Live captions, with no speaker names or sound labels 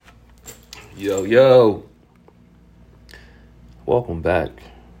Yo. Welcome back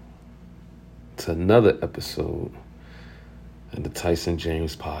to another episode of the Tyson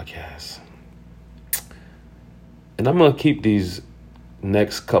James Podcast. And I'm going to keep these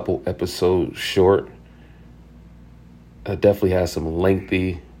next couple episodes short. I definitely have some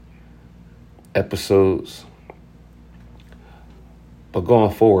lengthy episodes. But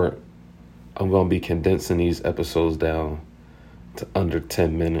going forward, I'm going to be condensing these episodes down to under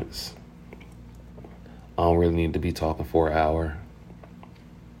 10 minutes. I don't really need to be talking for an hour.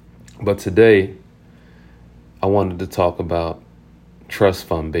 But today, I wanted to talk about trust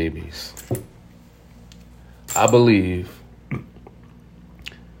fund babies. I believe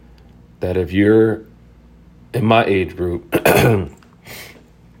that if you're in my age group,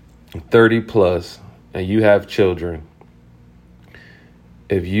 30 plus, and you have children,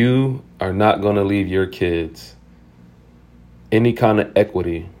 if you are not going to leave your kids any kind of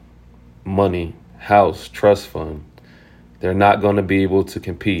equity, money, house, trust fund, they're not going to be able to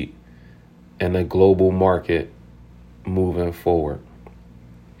compete in a global market moving forward.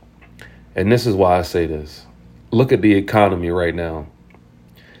 And this is why I say this. Look at the economy right now.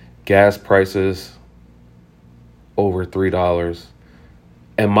 Gas prices over $3.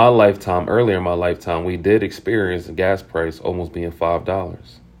 In my lifetime, earlier in my lifetime, we did experience the gas price almost being $5.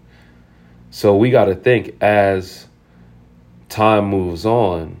 So we got to think, as time moves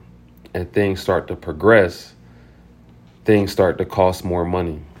on and things start to progress, things start to cost more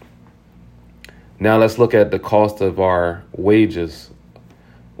money. Now let's look at the cost of our wages.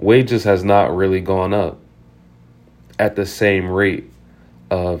 Wages has not really gone up at the same rate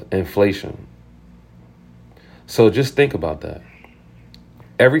of inflation. So just think about that.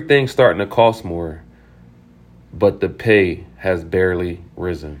 Everything's starting to cost more, but the pay has barely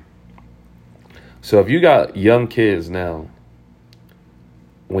risen. So if you got young kids now,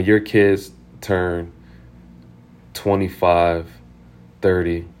 when your kids turn 25,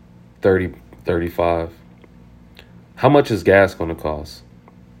 30, 35, how much is gas going to cost?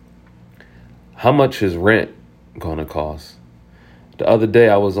 How much is rent going to cost? The other day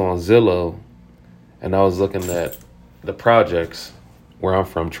I was on Zillow and I was looking at the projects where I'm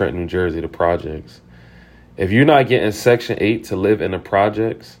from, Trenton, New Jersey, the projects. If you're not getting Section 8 to live in the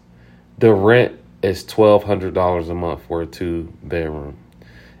projects, the rent is $1,200 a month for a 2-bedroom.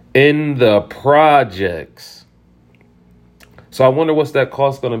 In the projects. So I wonder what's that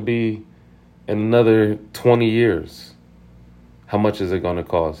cost going to be in another 20 years. How much is it going to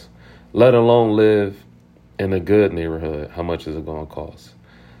cost? Let alone live in a good neighborhood. How much is it going to cost?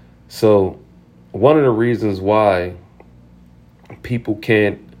 So one of the reasons why people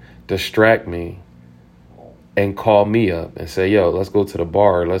can't distract me and call me up and say, yo, let's go to the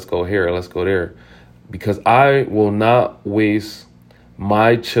bar, let's go here, let's go there. Because I will not waste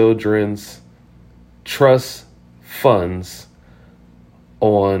my children's trust funds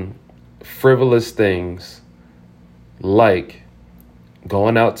on frivolous things like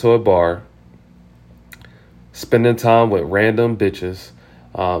going out to a bar, spending time with random bitches.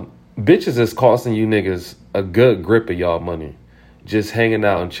 Bitches is costing you niggas a good grip of y'all money. Just hanging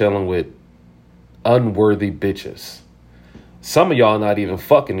out and chilling with unworthy bitches. Some of y'all not even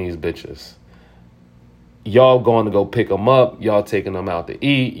fucking these bitches. Y'all going to go pick them up. Y'all taking them out to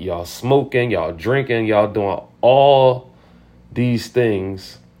eat. Y'all smoking. Y'all drinking. Y'all doing all these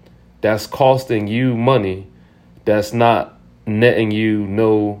things that's costing you money, that's not netting you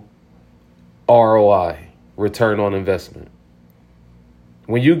no ROI, return on investment.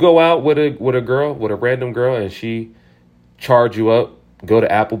 When you go out with a random girl, and she charge you up, go to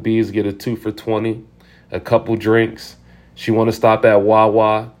Applebee's, get a 2 for $20, a couple drinks. She want to stop at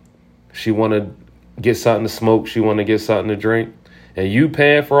Wawa. She want to get something to smoke. She want to get something to drink. And you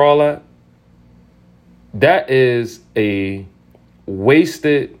paying for all that? That is a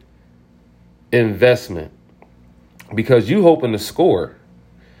wasted investment, because you hoping to score.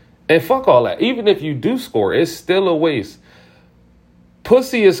 And fuck all that. Even if you do score, it's still a waste.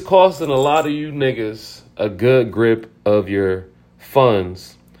 Pussy is costing a lot of you niggas a good grip of your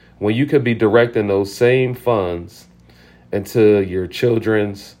funds when you could be directing those same funds into your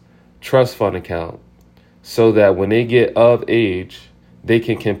children's trust fund account, so that when they get of age, they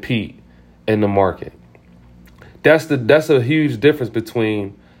can compete in the market. That's a huge difference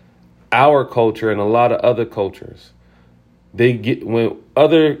between our culture and a lot of other cultures. When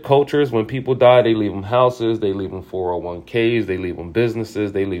other cultures, when people die, they leave them houses, they leave them 401ks, they leave them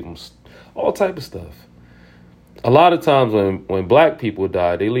businesses, they leave them all type of stuff. A lot of times when black people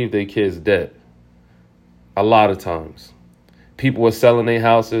die, they leave their kids dead. A lot of times. People are selling their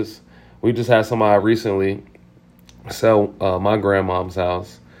houses. We just had somebody recently sell my grandmom's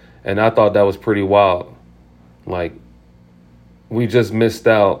house, And I thought that was pretty wild. Like, we just missed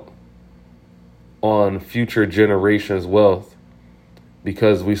out on future generations' wealth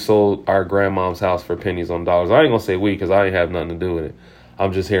because we sold our grandmom's house for pennies on dollars. I ain't gonna say we because I ain't have nothing to do with it.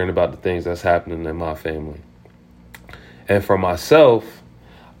 I'm just hearing about the things that's happening in my family. And for myself,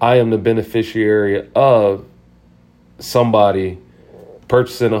 I am the beneficiary of somebody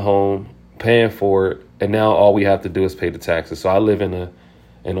purchasing a home, paying for it, and now all we have to do is pay the taxes. So I live in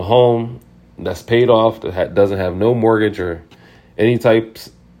a home that's paid off, that doesn't have no mortgage or any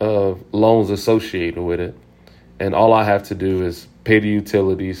types of loans associated with it. And all I have to do is pay the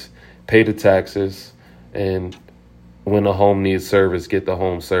utilities, pay the taxes, and when a home needs service, get the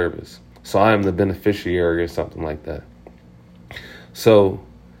home service. So I am the beneficiary or something like that. So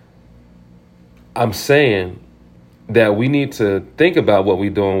I'm saying that we need to think about what we're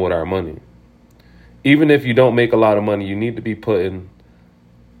doing with our money. Even if you don't make a lot of money, you need to be putting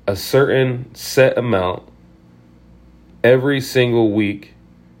a certain set amount every single week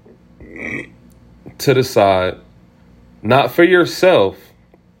to the side, not for yourself,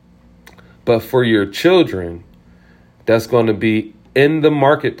 but for your children, that's going to be in the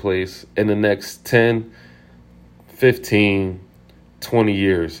marketplace in the next 10, 15, 20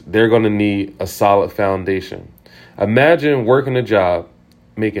 years. They're going to need a solid foundation. Imagine working a job,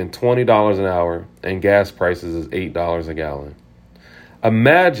 making $20 an hour, and gas prices is $8 a gallon.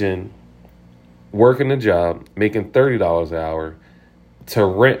 Imagine working a job, making $30 an hour, to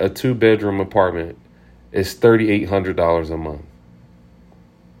rent a 2-bedroom apartment is $3,800 a month.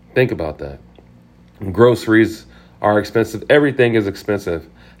 Think about that. Groceries are expensive. Everything is expensive.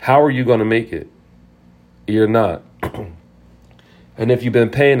 How are you going to make it? You're not. And if you've been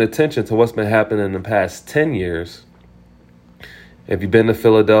paying attention to what's been happening in the past 10 years, if you've been to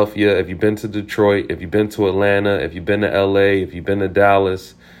Philadelphia, if you've been to Detroit, if you've been to Atlanta, if you've been to LA, if you've been to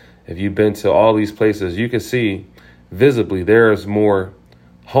Dallas, if you've been to all these places, you can see visibly there is more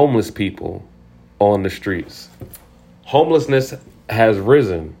homeless people on the streets. Homelessness has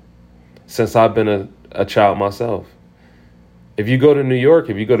risen since I've been a child myself. If you go to New York,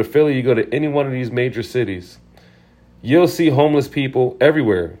 if you go to Philly, you go to any one of these major cities, you'll see homeless people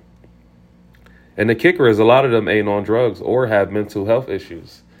everywhere. And the kicker is a lot of them ain't on drugs or have mental health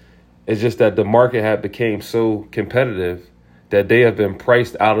issues. It's just that the market had become so competitive that they have been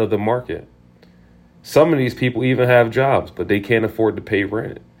priced out of the market. Some of these people even have jobs, but they can't afford to pay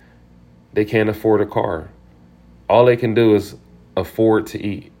rent. They can't afford a car. All they can do is afford to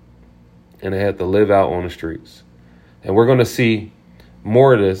eat. And they have to live out on the streets. And we're going to see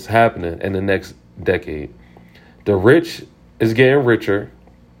more of this happening in the next decade. The rich is getting richer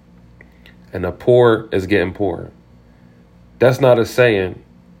and the poor is getting poorer. That's not a saying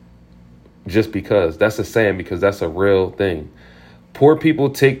just because. That's a saying because that's a real thing. Poor people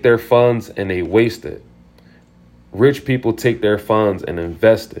take their funds and they waste it. Rich people take their funds and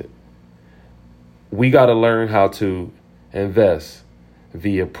invest it. We got to learn how to invest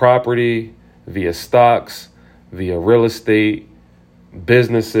via property, via stocks, via real estate,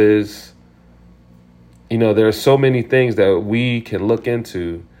 businesses. You know, there are so many things that we can look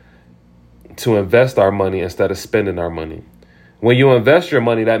into to invest our money instead of spending our money. When you invest your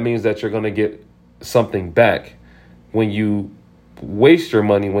money, that means that you're going to get something back. When you waste your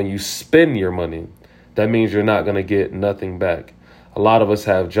money, when you spend your money, that means you're not going to get nothing back. A lot of us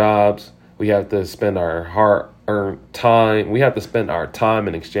have jobs. We have to spend our hard-earned time. We have to spend our time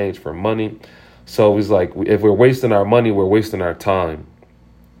in exchange for money. So it's like if we're wasting our money, we're wasting our time.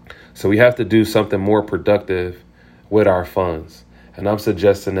 So we have to do something more productive with our funds. And I'm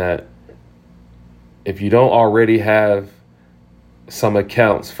suggesting that if you don't already have some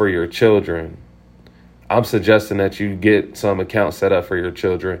accounts for your children, I'm suggesting that you get some accounts set up for your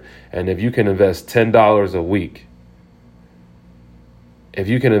children. And if you can invest $10 a week, if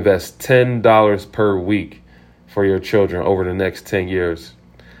you can invest $10 per week for your children over the next 10 years,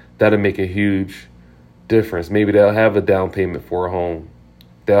 that'll make a huge difference. Maybe they'll have a down payment for a home.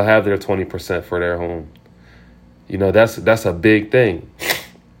 They'll have their 20% for their home. You know, that's a big thing.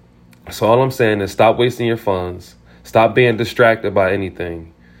 So all I'm saying is stop wasting your funds. Stop being distracted by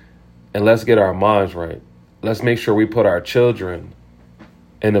anything. And let's get our minds right. Let's make sure we put our children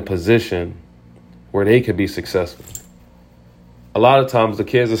in a position where they can be successful. A lot of times the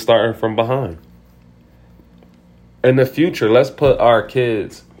kids are starting from behind. In the future, let's put our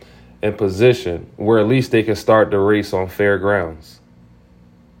kids in position where at least they can start the race on fair grounds.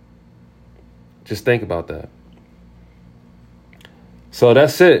 Just think about that. So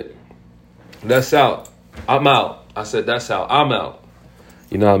that's it. That's out. I'm out. I said that's out. I'm out.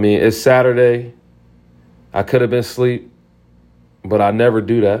 You know what I mean? It's Saturday. I could have been asleep. But I never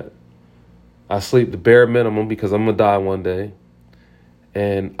do that. I sleep the bare minimum because I'm going to die one day.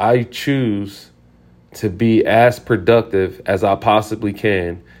 And I choose to be as productive as I possibly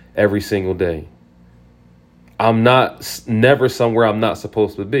can every single day. I'm never somewhere I'm not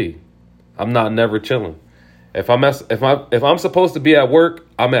supposed to be. I'm not never chilling. If I'm supposed to be at work,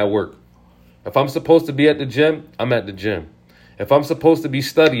 I'm at work. If I'm supposed to be at the gym, I'm at the gym. If I'm supposed to be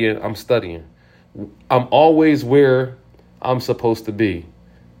studying, I'm studying. I'm always where I'm supposed to be.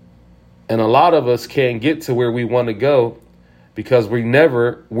 And a lot of us can't get to where we want to go because we're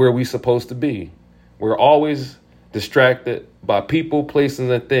never where we're supposed to be. We're always distracted by people, places,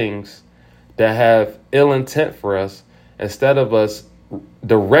 and things that have ill intent for us instead of us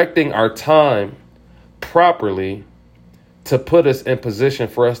directing our time properly to put us in position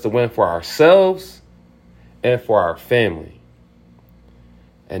for us to win for ourselves and for our family.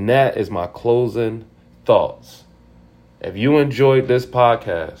 And that is my closing thoughts. If you enjoyed this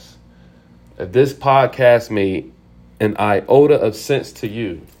podcast, if this podcast made an iota of sense to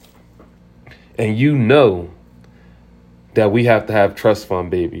you, and you know that we have to have trust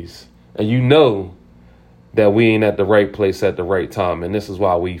fund babies, and you know that we ain't at the right place at the right time, and this is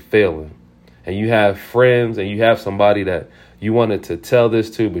why we failing, and you have friends and you have somebody that you wanted to tell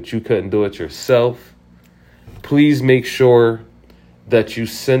this to, but you couldn't do it yourself, please make sure that you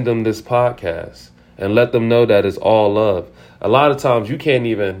send them this podcast and let them know that it's all love. A lot of times you can't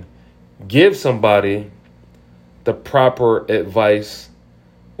even give somebody the proper advice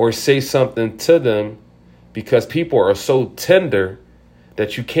or say something to them because people are so tender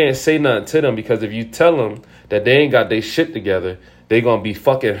that you can't say nothing to them, because if you tell them that they ain't got their shit together, they going to be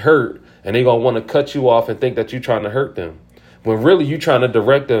fucking hurt and they going to want to cut you off and think that you're trying to hurt them. When really you trying to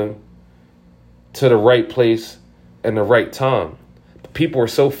direct them to the right place and the right time. People are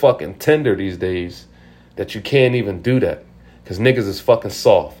so fucking tender these days that you can't even do that because niggas is fucking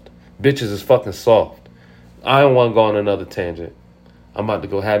soft. Bitches is fucking soft. I don't want to go on another tangent. I'm about to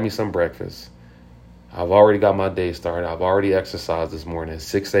go have me some breakfast. I've already got my day started. I've already exercised this morning. It's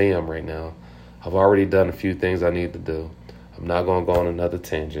 6 a.m. right now. I've already done a few things I need to do. I'm not going to go on another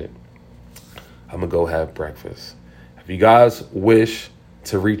tangent. I'm going to go have breakfast. If you guys wish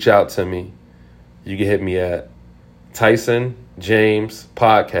to reach out to me, you can hit me at Tyson James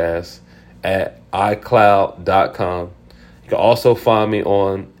Podcast at iCloud.com. You can also find me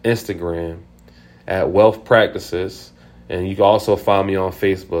on Instagram at Wealth Practices. And you can also find me on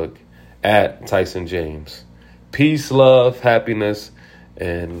Facebook at Tyson James. Peace, love, happiness,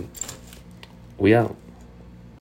 and we out.